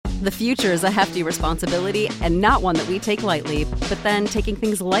The future is a hefty responsibility and not one that we take lightly, but then taking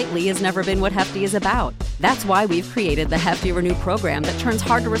things lightly has never been what Hefty is about. That's why we've created the Hefty Renew program that turns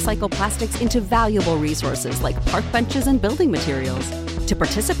hard-to-recycle plastics into valuable resources like park benches and building materials. To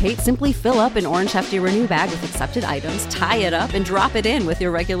participate, simply fill up an orange Hefty Renew bag with accepted items, tie it up, and drop it in with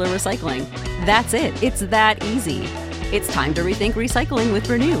your regular recycling. That's it. It's that easy. It's time to rethink recycling with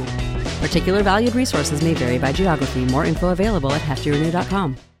Renew. Particular valued resources may vary by geography. More info available at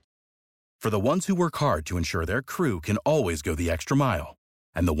heftyrenew.com. For the ones who work hard to ensure their crew can always go the extra mile,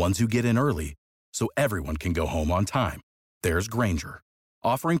 and the ones who get in early so everyone can go home on time, there's Grainger,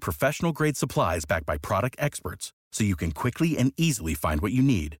 offering professional-grade supplies backed by product experts so you can quickly and easily find what you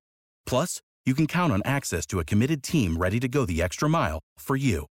need. Plus, you can count on access to a committed team ready to go the extra mile for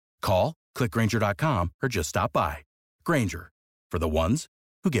you. Call, click Grainger.com, or just stop by. Grainger, for the ones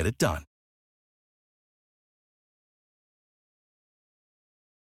who get it done.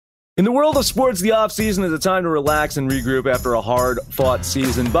 In the world of sports, the offseason is a time to relax and regroup after a hard-fought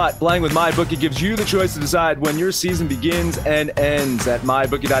season. But playing with MyBookie gives you the choice to decide when your season begins and ends. At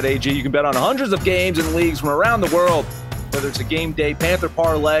MyBookie.ag, you can bet on hundreds of games and leagues from around the world. Whether it's a game day Panther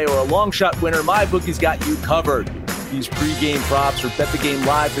parlay or a long shot winner, MyBookie's got you covered. Use pre-game props or bet the game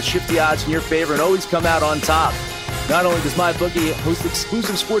live to shift the odds in your favor and always come out on top. Not only does MyBookie host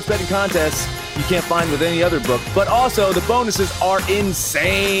exclusive sports betting contests you can't find with any other book, but also the bonuses are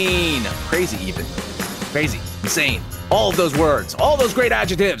insane. Crazy even. Crazy. Insane. All of those words. All those great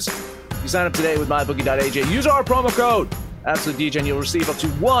adjectives. You sign up today with MyBookie.ag. Use our promo code AbsoluteDJ and you'll receive up to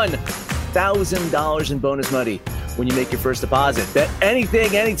 $1,000 in bonus money when you make your first deposit. Bet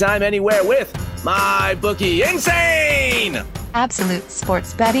anything, anytime, anywhere with MyBookie. Insane! Absolute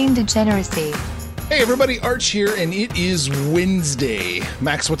sports betting degeneracy. Hey everybody, Arch here, and it is Wednesday.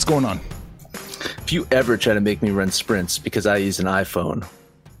 Max, what's going on? If you ever try to make me run sprints because I use an iPhone,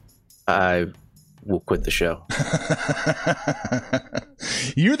 I will quit the show.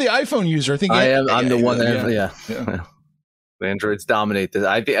 You're the iPhone user. I think I'm the one that yeah. The Androids dominate this.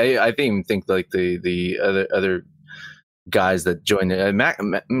 I even think like the other guys that join the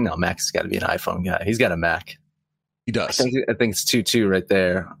Mac's got to be an iPhone guy. He's got a Mac. He does. I think it's 2-2 right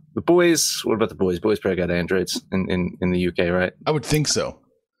there. The boys, what about the boys? Boys probably got Androids in the UK, right? I would think so.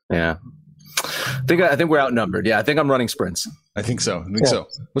 Yeah. I think we're outnumbered. Yeah, I think I'm running sprints. I think so.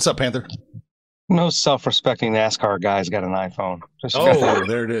 What's up, Panther? No self-respecting NASCAR guy's got an iPhone.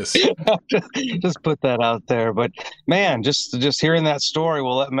 There it is. just put that out there. But man, just hearing that story,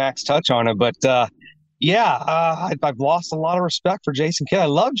 we'll let Max touch on it. But I've lost a lot of respect for Jason Kidd. I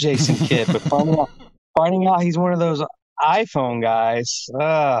love Jason Kidd, but finding out he's one of those iPhone guys,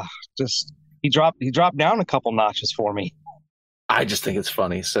 he dropped down a couple notches for me. I just think it's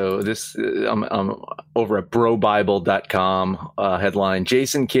funny. So this, I'm over at brobible.com, headline: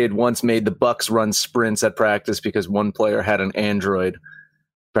 Jason Kidd once made the Bucks run sprints at practice because one player had an Android.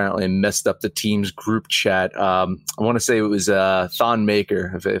 Apparently messed up the team's group chat. I want to say it was Thon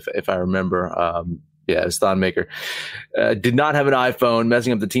Maker, if I remember. Yeah, it was Thon Maker. Did not have an iPhone,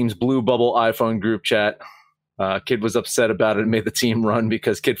 messing up the team's Blue Bubble iPhone group chat. Kidd was upset about it and made the team run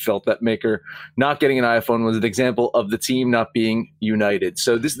because Kidd felt that Maker not getting an iPhone was an example of the team not being united.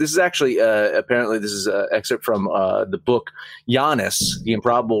 So this is actually apparently this is an excerpt from the book Giannis, The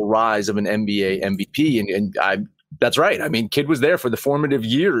Improbable Rise of an NBA MVP, and that's right. I mean, Kidd was there for the formative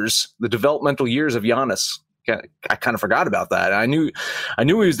years, the developmental years of Giannis. I kind of forgot about that. I knew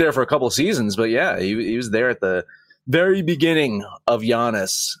he was there for a couple of seasons, but yeah, he was there at the very beginning of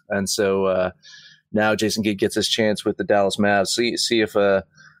Giannis, and so. Now Jason Kidd gets his chance with the Dallas Mavs. See if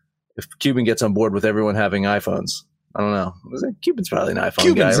Cuban gets on board with everyone having iPhones. I don't know. Cuban's probably an iPhone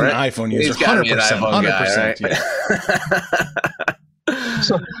Cuban's guy, right? An iPhone user, 100%. Yeah.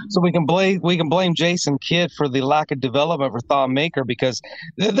 So we can blame Jason Kidd for the lack of development for Thon Maker because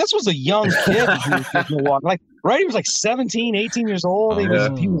this was a young kid. He was like 17, 18 years old. He was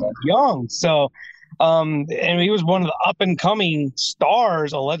young. So. And he was one of the up and coming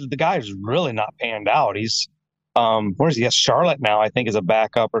stars. The guy is really not panned out. He's where is he? Yes, Charlotte now, I think, is a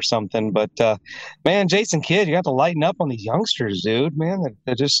backup or something. But man, Jason Kidd, you have to lighten up on these youngsters, dude. Man,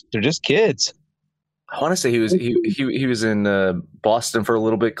 they're just kids. I want to say he was in Boston for a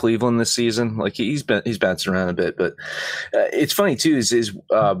little bit, Cleveland this season. Like he's bounced around a bit, but it's funny too.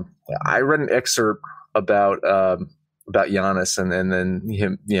 I read an excerpt about Giannis and then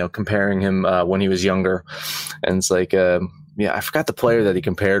him, comparing him when he was younger, and it's like, I forgot the player that he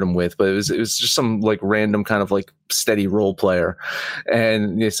compared him with, but it was just some like random kind of like steady role player,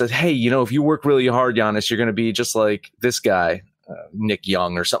 and it said, hey, if you work really hard, Giannis, you're going to be just like this guy, Nick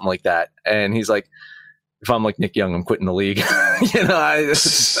Young or something like that, and he's like, if I'm like Nick Young, I'm quitting the league.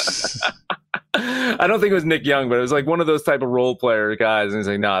 I don't think it was Nick Young, but it was like one of those type of role player guys. And he's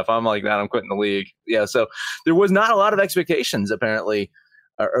like, no, if I'm like that, I'm quitting the league. Yeah. So there was not a lot of expectations apparently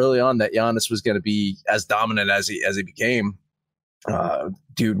early on that Giannis was going to be as dominant as he became.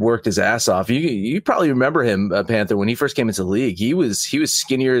 Dude worked his ass off. You probably remember him, Panther, when he first came into the league. He was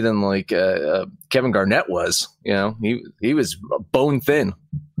skinnier than like Kevin Garnett was. He was bone thin.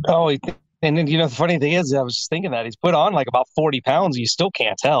 Oh, and then, the funny thing is, I was just thinking that he's put on like about 40 pounds. You still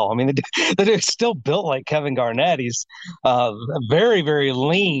can't tell. I mean, the dude's still built like Kevin Garnett. He's very, very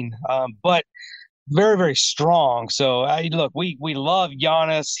lean, but very, very strong. So look, we love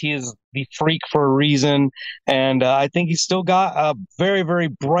Giannis. He is the freak for a reason. And I think he's still got a very, very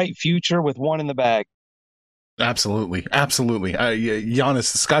bright future with one in the bag. Absolutely.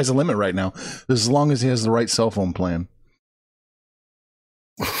 Giannis, the sky's the limit right now, as long as he has the right cell phone plan.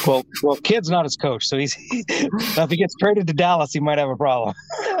 Well, Kid's not his coach, so if he gets traded to Dallas, he might have a problem.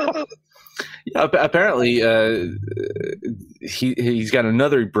 Yeah, apparently, he's got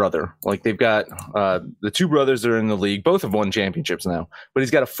another brother. Like they've got the two brothers that are in the league. Both have won championships now, but he's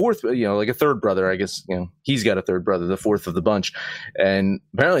got a fourth. Like a third brother. I guess he's got a third brother, the fourth of the bunch. And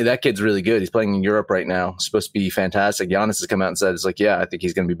apparently, that kid's really good. He's playing in Europe right now. Supposed to be fantastic. Giannis has come out and said, "It's like, yeah, I think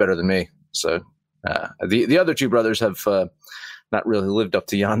he's going to be better than me." So the other two brothers have not really lived up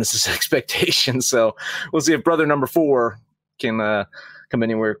to Giannis's expectations. So we'll see if brother number 4 can come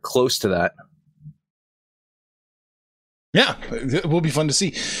anywhere close to that. Yeah, it will be fun to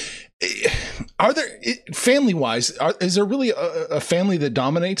see. Are there, family-wise, is there really a family that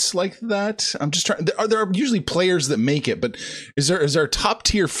dominates like that? I'm just trying. There are usually players that make it, but is there a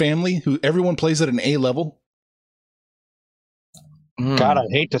top-tier family who everyone plays at an A level? God, I'd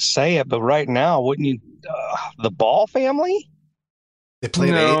hate to say it, but right now, wouldn't you? The Ball family? They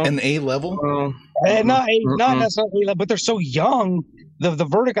play at an A level? Not necessarily, but they're so young. The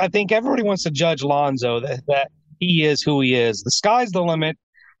verdict, I think everybody wants to judge Lonzo that he is who he is. The sky's the limit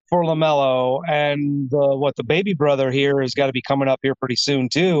for LaMelo, and the baby brother here has got to be coming up here pretty soon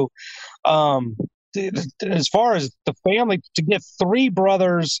too. As far as the family, to get 3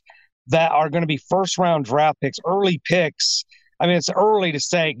 brothers that are going to be first round draft picks, early picks. I mean, it's early to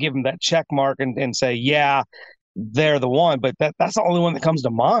say, give them that check mark and say, yeah, they're the one, but that's the only one that comes to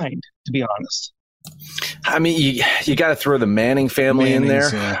mind, to be honest. I mean, you got to throw the Manning family in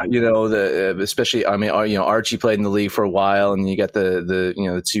there, yeah. Especially, I mean, Archie played in the league for a while, and you got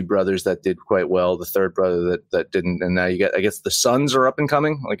the 2 brothers that did quite well, the third brother that didn't, and now you got, I guess the sons are up and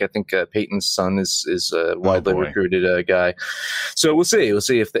coming. Like I think Peyton's son is a widely recruited guy, so we'll see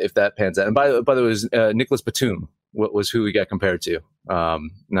if that pans out. And by the way, it was Nicholas Batum. What was who we got compared to?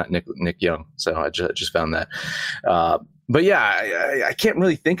 Not Nick Young. So I just found that. But yeah, I can't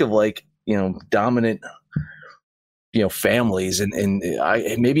really think of like dominant families, and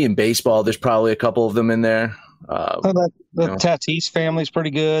maybe in baseball there's probably a couple of them in there. The Tatis family's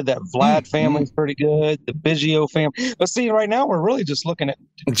pretty good. That Vlad family's pretty good. The Biggio family. But see, right now we're really just looking at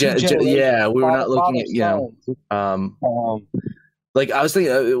we were not looking at like I was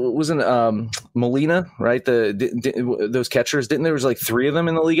thinking, wasn't Molina, right? Those catchers, didn't there was like 3 of them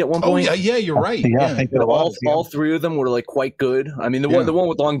in the league at one point? Oh yeah, you're right. Yeah. All 3 of them were like quite good. I mean, the one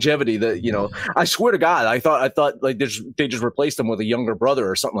with longevity, I swear to God, I thought like they just replaced him with a younger brother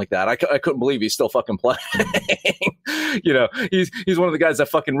or something like that. I couldn't believe he's still fucking playing. He's one of the guys that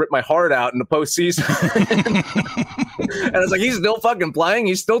fucking ripped my heart out in the postseason. And it's like, he's still fucking playing.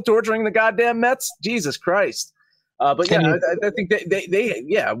 He's still torturing the goddamn Mets. Jesus Christ. But yeah, I think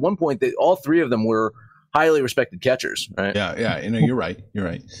they at one point all 3 of them were highly respected catchers, right? Yeah. You're right.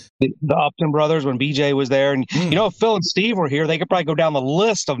 The Upton brothers, when BJ was there, and if Phil and Steve were here, they could probably go down the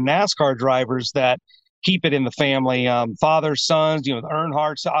list of NASCAR drivers that keep it in the family. Fathers, sons, the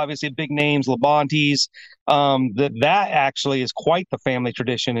Earnhardts, obviously big names, Labontes. That actually is quite the family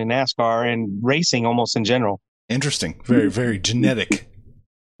tradition in NASCAR and racing almost in general. Interesting. Very, very genetic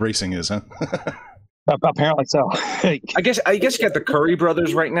racing is, huh? Apparently so. I guess you got the Curry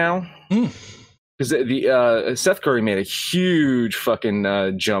brothers right now, because the Seth Curry made a huge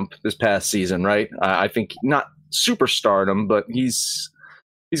fucking jump this past season, right? I think not superstardom, but he's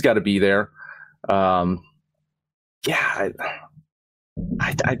got to be there. I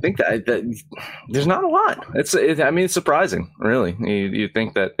think that there's not a lot. It's surprising, really. You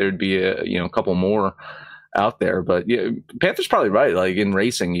think that there'd be a couple more out there, but yeah, Panther's probably right. Like in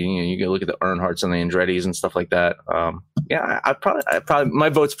racing, you can look at the Earnhardts and the Andretti's and stuff like that. I probably my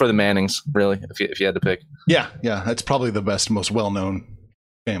vote's for the Mannings, really, if you had to pick. Yeah, that's probably the best, most well-known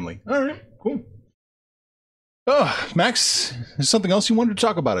family. All right, cool. Oh, Max, there's something else you wanted to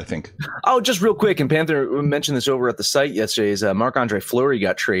talk about, I think. Oh, just real quick, and Panther mentioned this over at the site yesterday, is Marc-Andre Fleury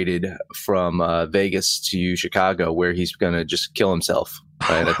got traded from Vegas to Chicago, where he's going to just kill himself.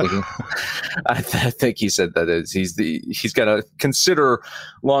 Right? I think he said that he's got to consider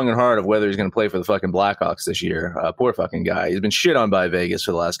long and hard of whether he's going to play for the fucking Blackhawks this year. Poor fucking guy. He's been shit on by Vegas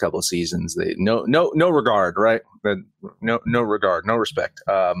for the last couple of seasons. No regard, right? No regard, no respect.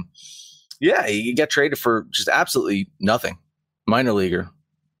 Yeah, he got traded for just absolutely nothing. Minor leaguer,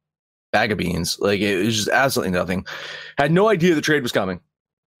 bag of beans. Like, it was just absolutely nothing. Had no idea the trade was coming.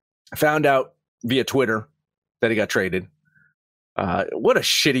 Found out via Twitter that he got traded. What a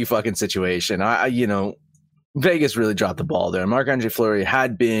shitty fucking situation. Vegas really dropped the ball there. Marc-Andre Fleury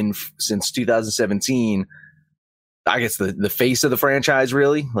had been since 2017, I guess the face of the franchise,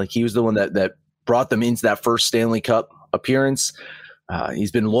 really. Like, he was the one that brought them into that first Stanley Cup appearance.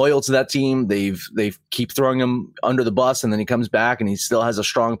 He's been loyal to that team. They've keep throwing him under the bus, and then he comes back and he still has a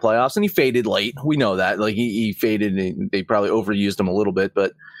strong playoffs, and he faded late. We know that. Like, he faded, and they probably overused him a little bit,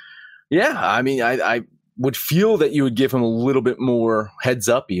 but yeah, I mean, I would feel that you would give him a little bit more heads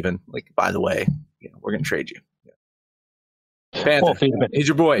up, even, like, by the way, we're going to trade you. Panther, he's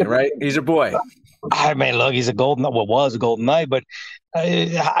your boy, right? He's your boy. I mean, look, he's was a Golden Knight, but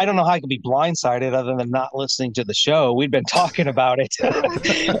I don't know how I could be blindsided other than not listening to the show. We'd been talking about it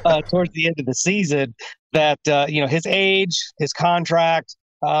towards the end of the season that, his age, his contract.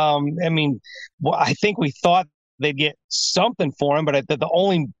 I think we thought they'd get something for him, but the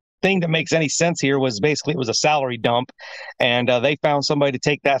only thing that makes any sense here was basically it was a salary dump, and they found somebody to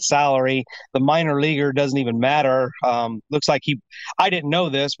take that salary. The minor leaguer doesn't even matter. Looks like I didn't know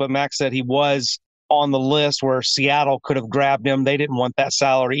this, but Max said he was on the list where Seattle could have grabbed him. They didn't want that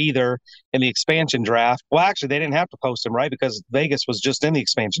salary either in the expansion draft. Well, actually, they didn't have to post him, right? Because Vegas was just in the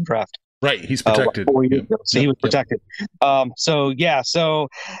expansion draft. Right. He's protected. So he was protected. So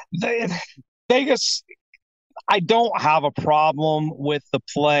Vegas, I don't have a problem with the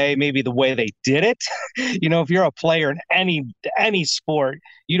play, maybe the way they did it. If you're a player in any sport,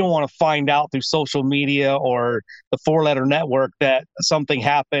 you don't want to find out through social media or the four-letter network that something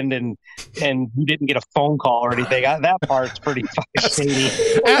happened and you didn't get a phone call or anything. That part's pretty fucking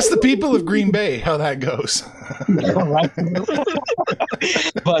shady. Ask the people of Green Bay how that goes. Right.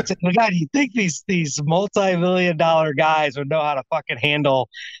 But God, you think these multi-million-dollar guys would know how to fucking handle,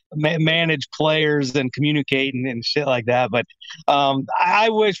 manage players and communicate and shit like that. But I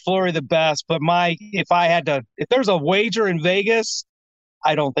wish Fleury the best. But if there's a wager in Vegas,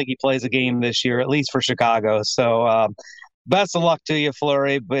 I don't think he plays a game this year, at least for Chicago. So best of luck to you,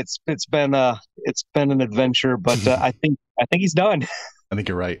 Fleury. But it's been an adventure. But I think he's done. I think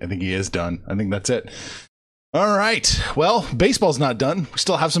you're right. I think he is done. I think that's it. All right. Well, baseball's not done. We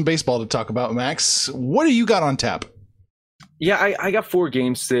still have some baseball to talk about, Max. What do you got on tap? Yeah, I got 4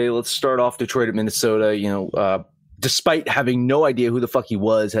 games today. Let's start off Detroit at Minnesota. Despite having no idea who the fuck he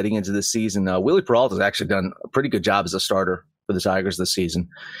was heading into this season, Willie Peralta's actually done a pretty good job as a starter for the Tigers this season.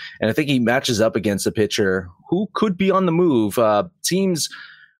 And I think he matches up against a pitcher who could be on the move. Teams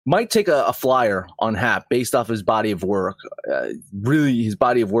might take a flyer on Happ based off his body of work. Really, his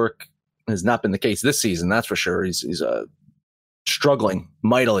body of work has not been the case this season, that's for sure. He's struggling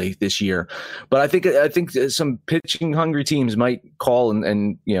mightily this year, but I think some pitching hungry teams might call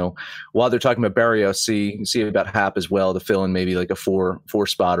and while they're talking about Barrios, see about Happ as well to fill in maybe like a four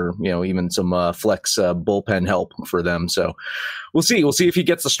spotter, even some flex bullpen help for them. So we'll see if he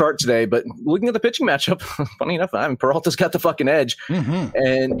gets the start today. But looking at the pitching matchup, funny enough, Peralta's got the fucking edge,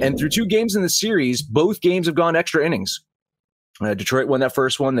 and through 2 games in the series, both games have gone extra innings. Detroit won that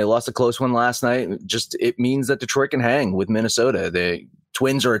first one. They lost a close one last night. It means that Detroit can hang with Minnesota. The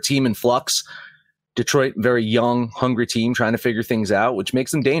Twins are a team in flux. Detroit, very young, hungry team trying to figure things out, which makes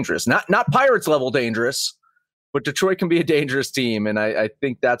them dangerous. Not Pirates level dangerous, but Detroit can be a dangerous team. And I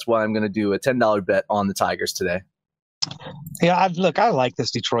think that's why I'm going to do a $10 bet on the Tigers today. Yeah, I like this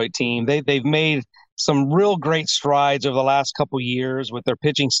Detroit team. They've made some real great strides over the last couple of years with their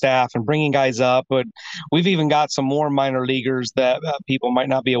pitching staff and bringing guys up. But we've even got some more minor leaguers that people might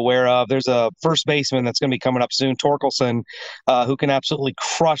not be aware of. There's a first baseman that's going to be coming up soon, Torkelson, who can absolutely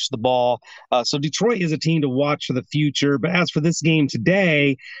crush the ball. So Detroit is a team to watch for the future. But as for this game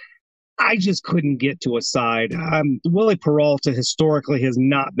today, I just couldn't get to a side. Willie Peralta historically has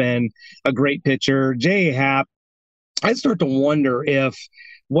not been a great pitcher. J.A. Happ, I start to wonder if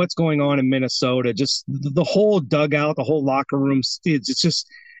what's going on in Minnesota, just the whole dugout, the whole locker room, it's just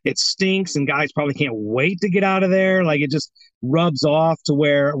it stinks and guys probably can't wait to get out of there. Like, it just rubs off to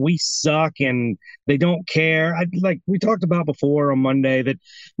where we suck and they don't care. Like we talked about before on Monday, that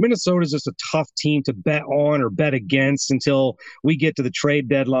Minnesota is just a tough team to bet on or bet against until we get to the trade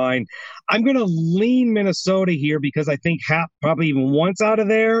deadline. I'm going to lean Minnesota here because I think Hap probably even wants out of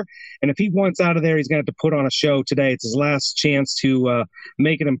there. And if he wants out of there, he's going to have to put on a show today. It's his last chance to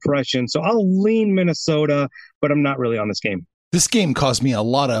make an impression. So I'll lean Minnesota, but I'm not really on this game. This game caused me a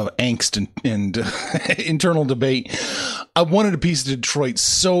lot of angst and internal debate. I wanted a piece of Detroit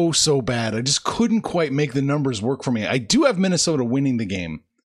so bad. I just couldn't quite make the numbers work for me. I do have Minnesota winning the game,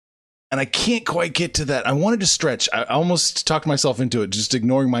 and I can't quite get to that. I wanted to stretch. I almost talked myself into it, just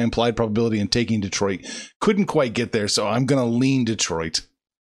ignoring my implied probability and taking Detroit. Couldn't quite get there, so I'm going to lean Detroit.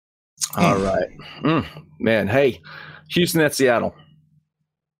 All right. Man, hey, Houston at Seattle.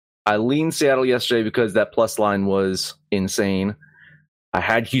 I leaned Seattle yesterday because that plus line was insane. I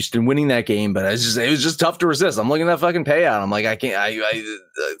had Houston winning that game, but it was just tough to resist. I'm looking at that fucking payout. I'm like,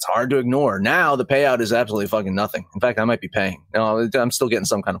 it's hard to ignore. Now the payout is absolutely fucking nothing. In fact, I might be paying. No, I'm still getting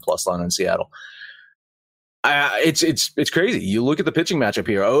some kind of plus line on Seattle. It's crazy. You look at the pitching matchup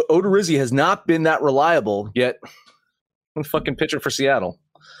here. Odorizzi has not been that reliable yet. I'm fucking pitcher for Seattle.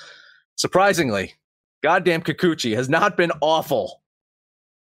 Surprisingly, goddamn Kikuchi has not been awful.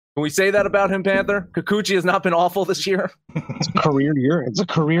 Can we say that about him, Panther? Kikuchi has not been awful this year. It's a career year. It's a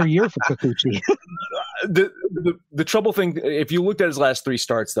career year for Kikuchi. The trouble thing, if you looked at his last 3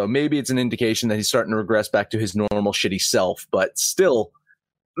 starts, though, maybe it's an indication that he's starting to regress back to his normal shitty self. But still,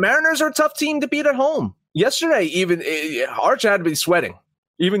 Mariners are a tough team to beat at home. Yesterday, even Arch had to be sweating.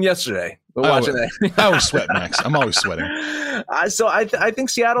 Even yesterday, watching that. I always sweat, Max. I'm always sweating. So I think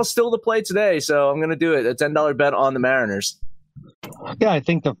Seattle's still the play today. So I'm going to do it. A $10 bet on the Mariners. Yeah, I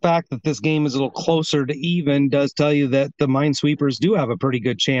think the fact that this game is a little closer to even does tell you that the Minesweepers do have a pretty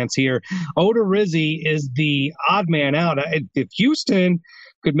good chance here. Odorizzi is the odd man out. If Houston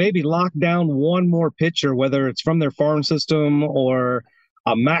could maybe lock down one more pitcher, whether it's from their farm system or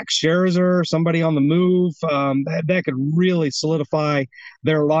a Max Scherzer, somebody on the move, that could really solidify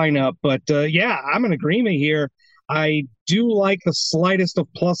their lineup. But yeah, I'm in agreement here. I do like the slightest of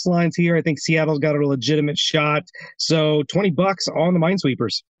plus lines here. I think Seattle's got a legitimate shot. So $20 on the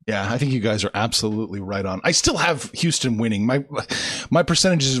Minesweepers. Yeah, I think you guys are absolutely right on. I still have Houston winning. My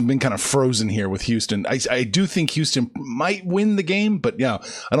percentages have been kind of frozen here with Houston. I do think Houston might win the game, but yeah,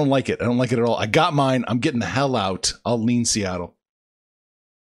 I don't like it. I don't like it at all. I got mine. I'm getting the hell out. I'll lean Seattle.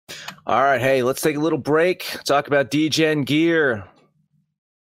 All right, hey, let's take a little break. Talk about DGen Gear.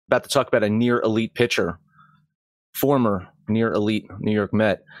 About to talk about a near elite pitcher. Former near elite New York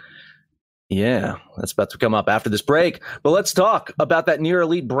Met. Yeah, that's about to come up after this break. But let's talk about that near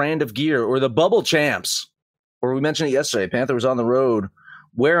elite brand of gear, or the Bubble Champs. Or we mentioned it yesterday. Panther was on the road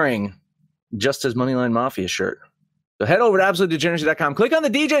wearing just his Moneyline Mafia shirt. So head over to AbsoluteDegeneracy.com. Click on the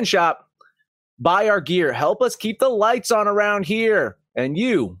DGen shop. Buy our gear. Help us keep the lights on around here. And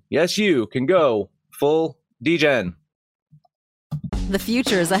you, yes, you can go full DGen. The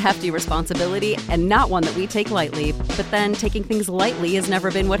future is a hefty responsibility and not one that we take lightly. But then taking things lightly has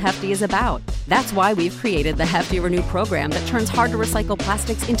never been what Hefty is about. That's why we've created the Hefty Renew program that turns hard-to-recycle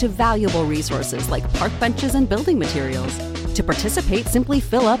plastics into valuable resources like park benches and building materials. To participate, simply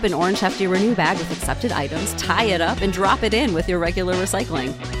fill up an orange Hefty Renew bag with accepted items, tie it up, and drop it in with your regular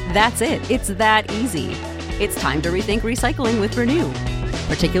recycling. That's it. It's that easy. It's time to rethink recycling with Renew.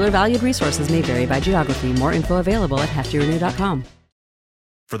 Particular valued resources may vary by geography. More info available at heftyrenew.com.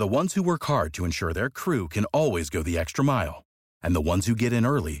 For the ones who work hard to ensure their crew can always go the extra mile, and the ones who get in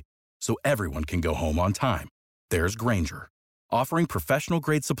early so everyone can go home on time, there's Grainger, offering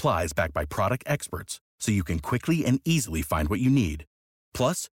professional-grade supplies backed by product experts so you can quickly and easily find what you need.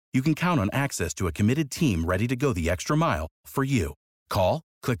 Plus, you can count on access to a committed team ready to go the extra mile for you. Call,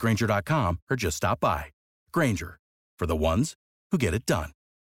 click Grainger.com, or just stop by. Grainger, for the ones who get it done.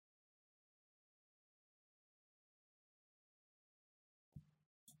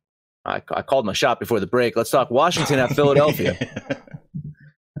 I called my shot before the break. Let's talk Washington at Philadelphia.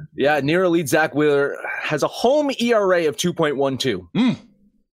 Yeah, near elite Zach Wheeler has a home ERA of 2.12.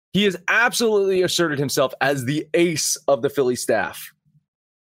 He has absolutely asserted himself as the ace of the Philly staff.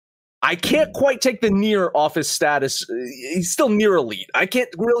 I can't quite take the near off his status. He's still near elite. I can't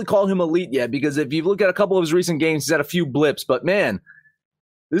really call him elite yet because if you look at a couple of his recent games, he's had a few blips. But man,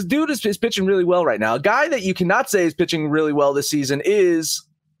 this dude is pitching really well right now. A guy that you cannot say is pitching really well this season is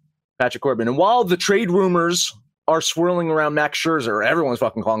Patrick Corbin. And while the trade rumors are swirling around Max Scherzer, everyone's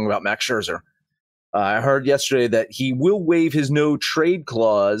fucking calling about Max Scherzer. I heard yesterday that he will waive his no trade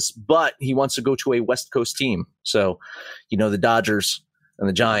clause, but he wants to go to a West Coast team. So, you know, the Dodgers and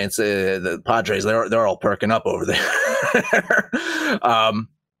the Giants, the Padres, they're all perking up over there.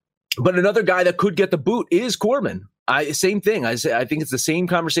 But another guy that could get the boot is Corbin. Same thing. I think it's the same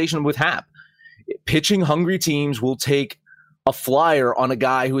conversation with Hap. Pitching hungry teams will take a flyer on a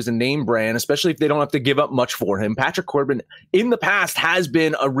guy who is a name brand, especially if they don't have to give up much for him. Patrick Corbin in the past has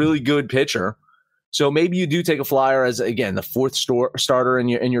been a really good pitcher. So maybe you do take a flyer as, again, the fourth starter in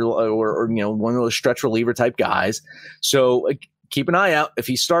your or one of those stretch reliever type guys. So keep an eye out if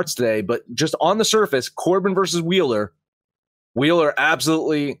he starts today. But just on the surface, Corbin versus Wheeler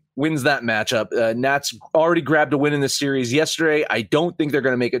absolutely wins that matchup. Nats already grabbed a win in this series yesterday. I don't think they're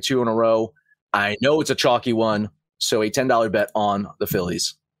going to make it 2 in a row. I know it's a chalky one. So a $10 bet on the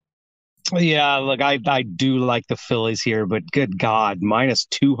Phillies. Yeah, look, I do like the Phillies here, but good God, minus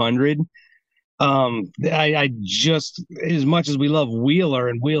 200. I just, as much as we love Wheeler,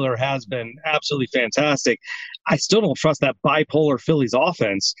 and Wheeler has been absolutely fantastic, I still don't trust that bipolar Phillies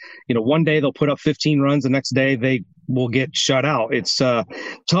offense. One day they'll put up 15 runs, the next day they will get shut out. It's tough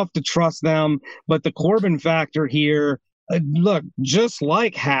to trust them, but the Corbin factor here, look, just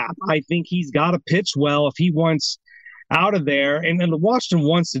like Hap, I think he's got to pitch well if he wants out of there, and the Washington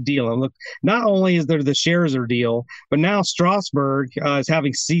wants to deal. And look, not only is there the Scherzer deal, but now Strasburg is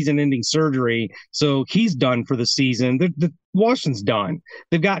having season-ending surgery, so he's done for the season. The Washington's done.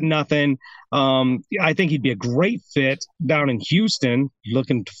 They've got nothing. I think he'd be a great fit down in Houston,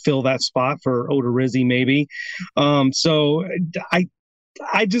 looking to fill that spot for Odorizzi maybe. So I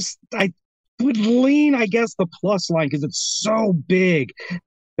would lean, I guess, the plus line because it's so big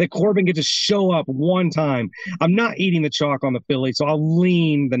that Corbin gets to show up one time. I'm not eating the chalk on the Phillies, so I'll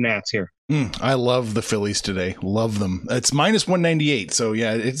lean the Nats here. I love the Phillies today. Love them. It's minus 198, so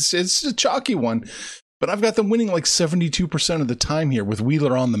yeah, it's a chalky one. But I've got them winning like 72% of the time here with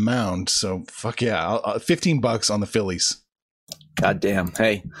Wheeler on the mound. So fuck yeah, $15 on the Phillies. God damn.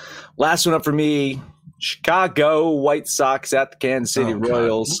 Hey, last one up for me. Chicago White Sox at the Kansas City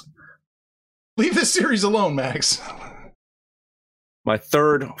Royals. Leave this series alone, Max. My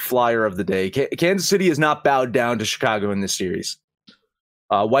third flyer of the day. Kansas City has not bowed down to Chicago in this series.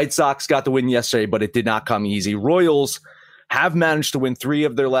 White Sox got the win yesterday, but it did not come easy. Royals have managed to win 3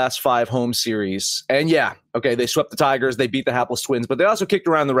 of their last 5 home series. And yeah, okay, they swept the Tigers, they beat the hapless Twins, but they also kicked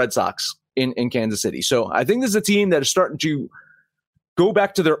around the Red Sox in Kansas City. So I think this is a team that is starting to go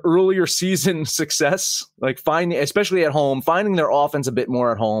back to their earlier season success, like especially at home, finding their offense a bit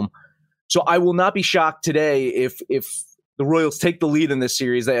more at home. So I will not be shocked today if the Royals take the lead in this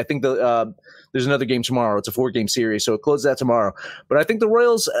series. I think there's another game tomorrow. It's a 4-game series, so it closes out tomorrow. But I think the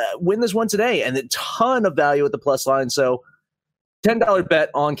Royals win this one today, and a ton of value at the plus line. So $10 bet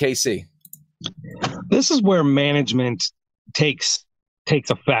on KC. This is where management takes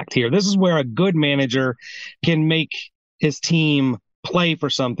effect here. This is where a good manager can make his team play for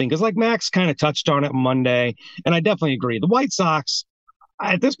something. Because like Max kind of touched on it Monday, and I definitely agree. The White Sox,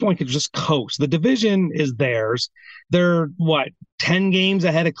 at this point, could just coast. The division is theirs. They're 10 games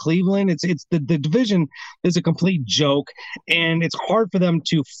ahead of Cleveland. It's the division is a complete joke, and it's hard for them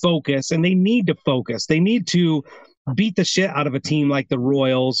to focus. And they need to focus. They need to beat the shit out of a team like the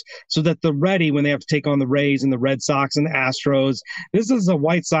Royals so that they're ready when they have to take on the Rays and the Red Sox and the Astros. This is a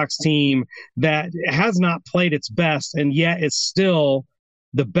White Sox team that has not played its best, and yet it's still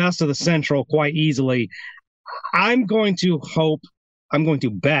the best of the Central quite easily. I'm going to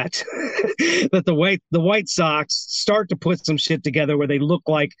bet that the White Sox start to put some shit together where they look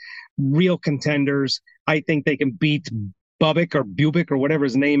like real contenders. I think they can beat Bubic or whatever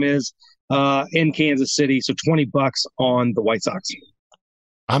his name is in Kansas City. So $20 on the White Sox.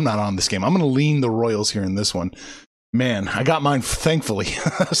 I'm not on this game. I'm going to lean the Royals here in this one. Man, I got mine, thankfully.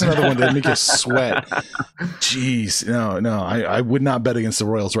 That's another one that make you sweat. Jeez. No, I would not bet against the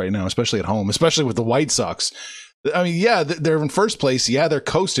Royals right now, especially at home, especially with the White Sox. I mean, yeah, they're in first place. Yeah, they're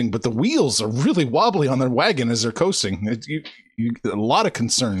coasting, but the wheels are really wobbly on their wagon as they're coasting. A lot of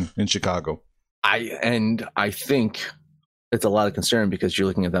concern in Chicago. I think it's a lot of concern because you're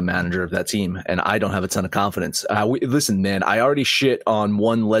looking at the manager of that team, and I don't have a ton of confidence. Listen, man, I already shit on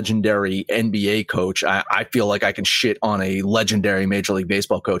one legendary NBA coach. I feel like I can shit on a legendary Major League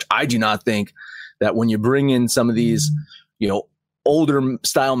Baseball coach. I do not think that when you bring in some of these, older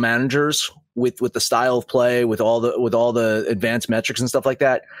style managers with the style of play, with all the advanced metrics and stuff like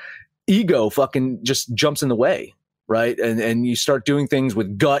that, ego fucking just jumps in the way, right? And you start doing things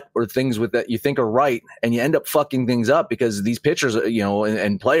with gut or things with that you think are right, and you end up fucking things up because these pitchers,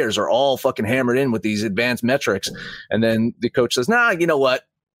 and players are all fucking hammered in with these advanced metrics, and then the coach says, "Nah, you know what?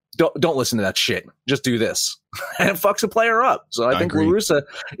 Don't listen to that shit. Just do this," and it fucks a player up. So I think La Russa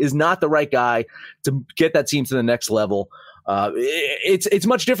is not the right guy to get that team to the next level. It's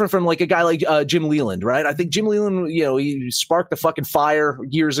much different from like a guy like Jim Leland, right? I think Jim Leland, he sparked the fucking fire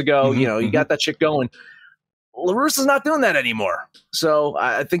years ago. He got that shit going. La Russa's not doing that anymore. So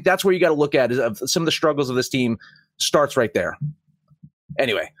I think that's where you got to look at is some of the struggles of this team starts right there.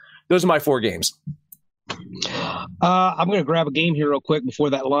 Anyway, those are my 4 games. I'm going to grab a game here real quick before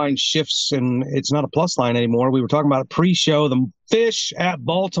that line shifts and it's not a plus line anymore. We were talking about a pre-show, the Fish at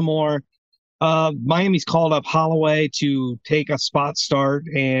Baltimore. Miami's called up Holloway to take a spot start,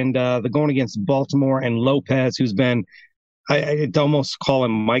 and they're going against Baltimore and Lopez, who's been, I'd almost call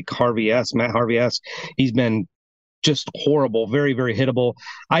him Matt Harvey-esque. He's been just horrible, very, very hittable.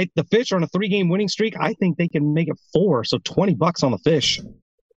 The Fish are on a 3-game winning streak. I think they can make it 4, so $20 on the Fish.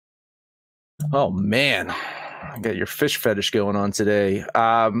 Oh, man. I got your fish fetish going on today.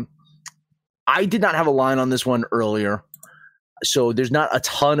 I did not have a line on this one earlier, so there's not a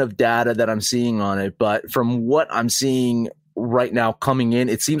ton of data that I'm seeing on it. But from what I'm seeing right now coming in,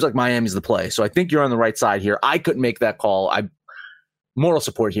 it seems like Miami's the play. So I think you're on the right side here. I couldn't make that call. Moral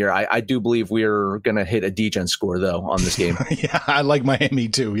support here. I do believe we're going to hit a DGen score, though, on this game. Yeah, I like Miami,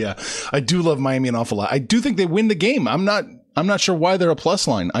 too. Yeah, I do love Miami an awful lot. I do think they win the game. I'm not sure why they're a plus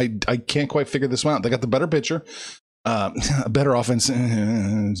line. I can't quite figure this one out. They got the better pitcher. A better offense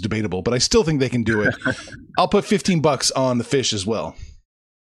is debatable, but I still think they can do it. I'll put $15 on the Fish as well.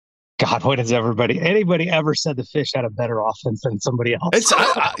 God, what has anybody ever said the Fish had a better offense than somebody else?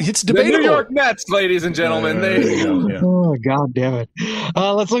 It's debatable. The New York Mets, ladies and gentlemen. There you go. Yeah. Oh, God damn it.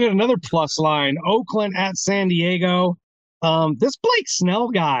 Let's look at another plus line. Oakland at San Diego. This Blake Snell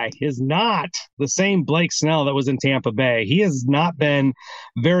guy is not the same Blake Snell that was in Tampa Bay. He has not been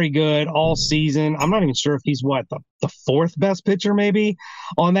very good all season. I'm not even sure if he's the 4th best pitcher maybe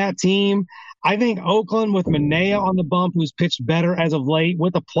on that team. I think Oakland with Manaea on the bump, who's pitched better as of late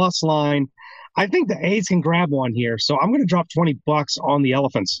with a plus line. I think the A's can grab one here. So I'm going to drop $20 on the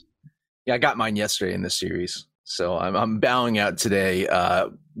Elephants. Yeah, I got mine yesterday in this series. So I'm bowing out today.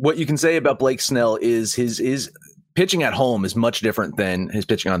 What you can say about Blake Snell is his pitching at home is much different than his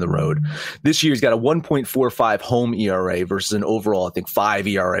pitching on the road. This year, he's got a 1.45 home ERA versus an overall, I think, 5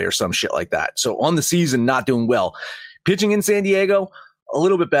 ERA or some shit like that. So on the season, not doing well. Pitching in San Diego, a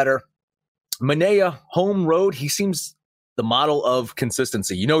little bit better. Manaea, home road, he seems the model of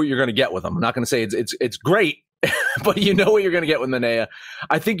consistency. You know what you're going to get with him. I'm not going to say it's great, but you know what you're going to get with Manaea.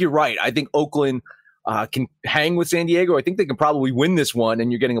 I think you're right. I think Oakland can hang with San Diego. I think they can probably win this one,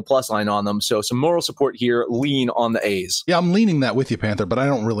 and you're getting a plus line on them. So some moral support here, lean on the A's. Yeah, I'm leaning that with you, Panther, but I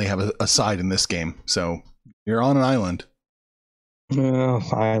don't really have a side in this game. So you're on an island.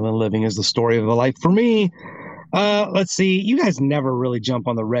 Island living is the story of a life for me. Let's see. You guys never really jump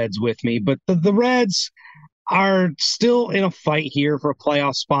on the Reds with me, but the Reds are still in a fight here for a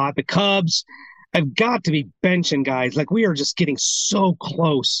playoff spot. The Cubs have got to be benching guys. Like, we are just getting so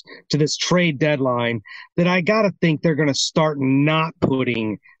close to this trade deadline that I got to think they're going to start not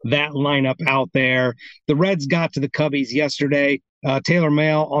putting that lineup out there. The Reds got to the Cubbies yesterday. Taylor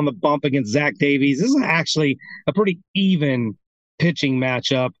Maile on the bump against Zach Davies. This is actually a pretty even pitching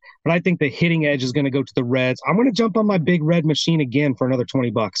matchup, but I think the hitting edge is going to go to the Reds. I'm going to jump on my big red machine again for another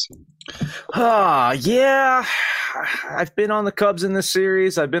 $20. Yeah. I've been on the Cubs in this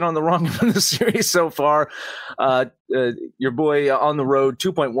series. I've been on the wrong end of the series so far. Your boy on the road,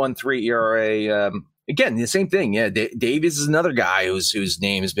 2.13 ERA. Again, the same thing. Yeah, Davies is another guy whose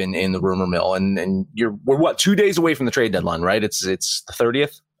name has been in the rumor mill, and we're 2 days away from the trade deadline, right? It's the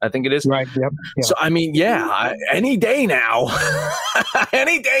 30th. I think it is. Right. Yep. Yeah. So, I mean, any day now,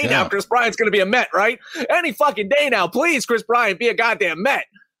 now, Chris Bryant's going to be a Met, right? Any fucking day now. Please, Chris Bryant, be a goddamn Met.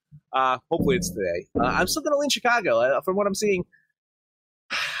 Hopefully it's today. I'm still going to lean Chicago. From what I'm seeing,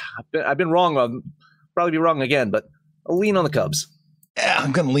 I've been wrong. I'll probably be wrong again, but I'll lean on the Cubs. Yeah,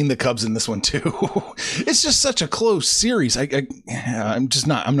 I'm going to lean the Cubs in this one too. It's just such a close series. I'm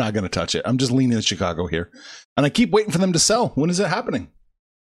not going to touch it. I'm just leaning to Chicago here, and I keep waiting for them to sell. When is it happening?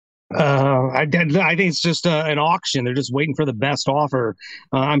 I think it's just an auction. They're just waiting for the best offer.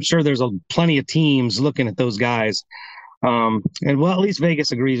 I'm sure there's plenty of teams looking at those guys. And at least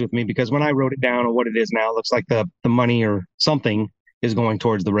Vegas agrees with me, because when I wrote it down on what it is now, it looks like the money or something is going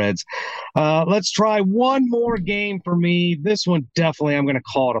towards the Reds. Let's try one more game for me. This one, definitely, I'm going to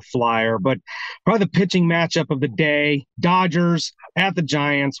call it a flyer, but probably the pitching matchup of the day. Dodgers at the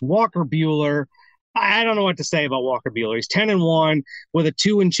Giants. Walker Buehler. I don't know what to say about Walker Buehler. He's 10-1 with a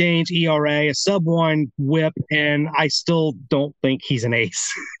 2 and change ERA, a sub-1 WHIP, and I still don't think he's an ace.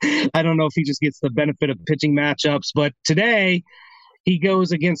 I don't know if he just gets the benefit of pitching matchups, but today he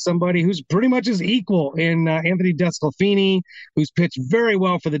goes against somebody who's pretty much his equal in Anthony Desclafini, who's pitched very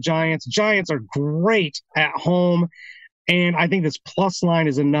well for the Giants. Giants are great at home. And I think this plus line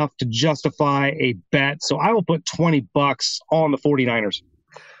is enough to justify a bet. So I will put $20 on the 49ers.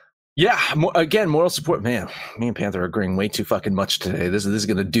 Yeah, again, moral support. Man, me and Panther are agreeing way too fucking much today. This is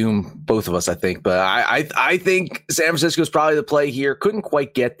going to doom both of us, I think. But I think San Francisco is probably the play here. Couldn't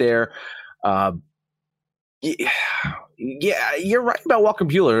quite get there. Yeah, you're right about Walker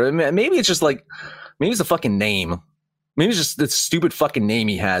Buehler. Maybe it's just maybe it's a fucking name. Maybe it's just the stupid fucking name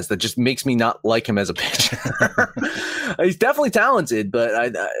he has that just makes me not like him as a pitcher. He's definitely talented,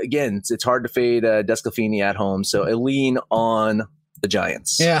 but again, it's hard to fade Desclafini at home. So I lean on the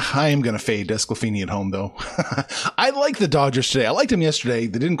Giants. Yeah, I am going to fade Desclafini at home, though. I like the Dodgers today. I liked them yesterday.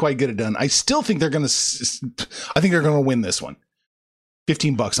 They didn't quite get it done. I still think they're going to. I think they're going to win this one.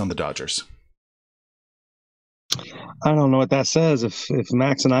 $15 on the Dodgers. I don't know what that says. If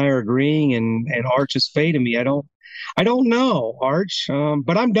Max and I are agreeing and Arch is fading me, I don't know, Arch.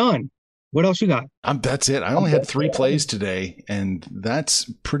 But I'm done. What else you got? That's it. I only had 3 plays today, and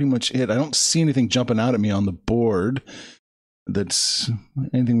that's pretty much it. I don't see anything jumping out at me on the board. That's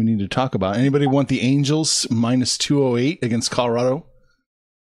anything we need to talk about. Anybody want the Angels minus 208 against Colorado?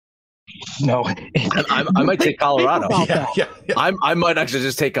 No. I might take Colorado. Yeah. I might actually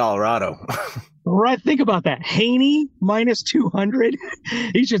just take Colorado. Right, think about that. Haney minus 200.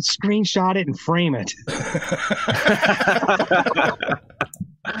 He should screenshot it and frame it.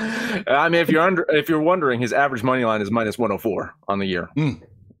 I mean, if you're wondering, his average money line is minus 104 on the year.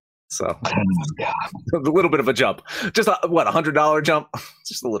 So a little bit of a jump. Just $100 jump?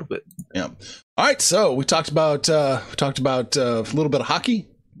 Just a little bit. Yeah. All right. So we talked about a little bit of hockey,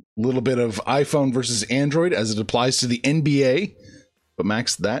 a little bit of iPhone versus Android as it applies to the NBA. But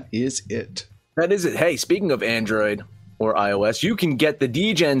Max, that is it. That is it. Hey, speaking of Android or iOS, you can get the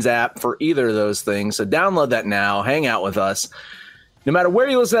DGens app for either of those things. So download that now. Hang out with us. No matter where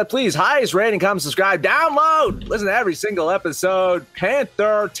you listen to that, please, highest rating, comment, subscribe, download. Listen to every single episode.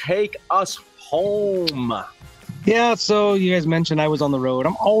 Panther, take us home. Yeah, so you guys mentioned I was on the road.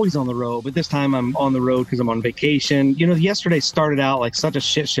 I'm always on the road, but this time I'm on the road because I'm on vacation. You know, yesterday started out like such a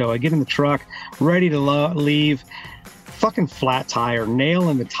shit show. I get in the truck, ready to leave. Fucking flat tire, nail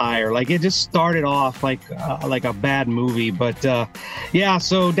in the tire. Like it just started off like a bad movie. But yeah,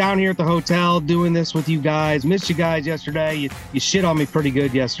 so down here at the hotel doing this with you guys. Missed you guys yesterday. You shit on me pretty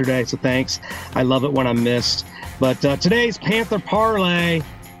good yesterday, so thanks. I love it when I'm missed. But today's Panther parlay,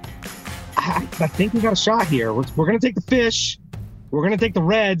 I think we got a shot here. We're going to take the Fish, we're going to take the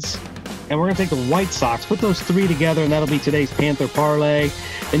Reds, and we're going to take the White Sox. Put those 3 together, and that'll be today's Panther parlay.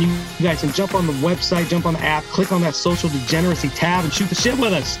 And you guys can jump on the website, jump on the app, click on that social degeneracy tab, and shoot the shit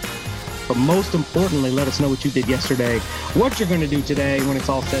with us. But most importantly, let us know what you did yesterday, what you're going to do today when it's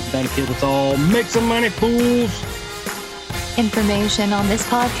all said and done, kids. Let's all make some money, fools. Information on this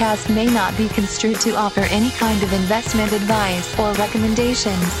podcast may not be construed to offer any kind of investment advice or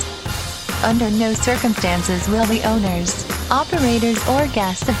recommendations. Under no circumstances will the owners, operators, or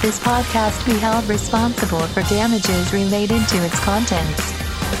guests of this podcast be held responsible for damages related to its contents.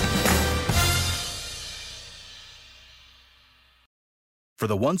 For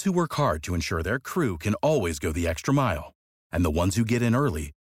the ones who work hard to ensure their crew can always go the extra mile, and the ones who get in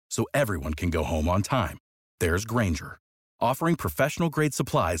early so everyone can go home on time, there's Grainger, offering professional-grade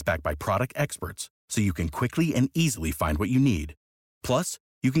supplies backed by product experts so you can quickly and easily find what you need. Plus,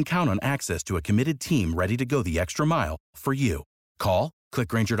 you can count on access to a committed team ready to go the extra mile for you. Call, click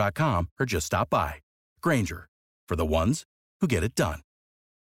Grainger.com, or just stop by. Grainger, for the ones who get it done.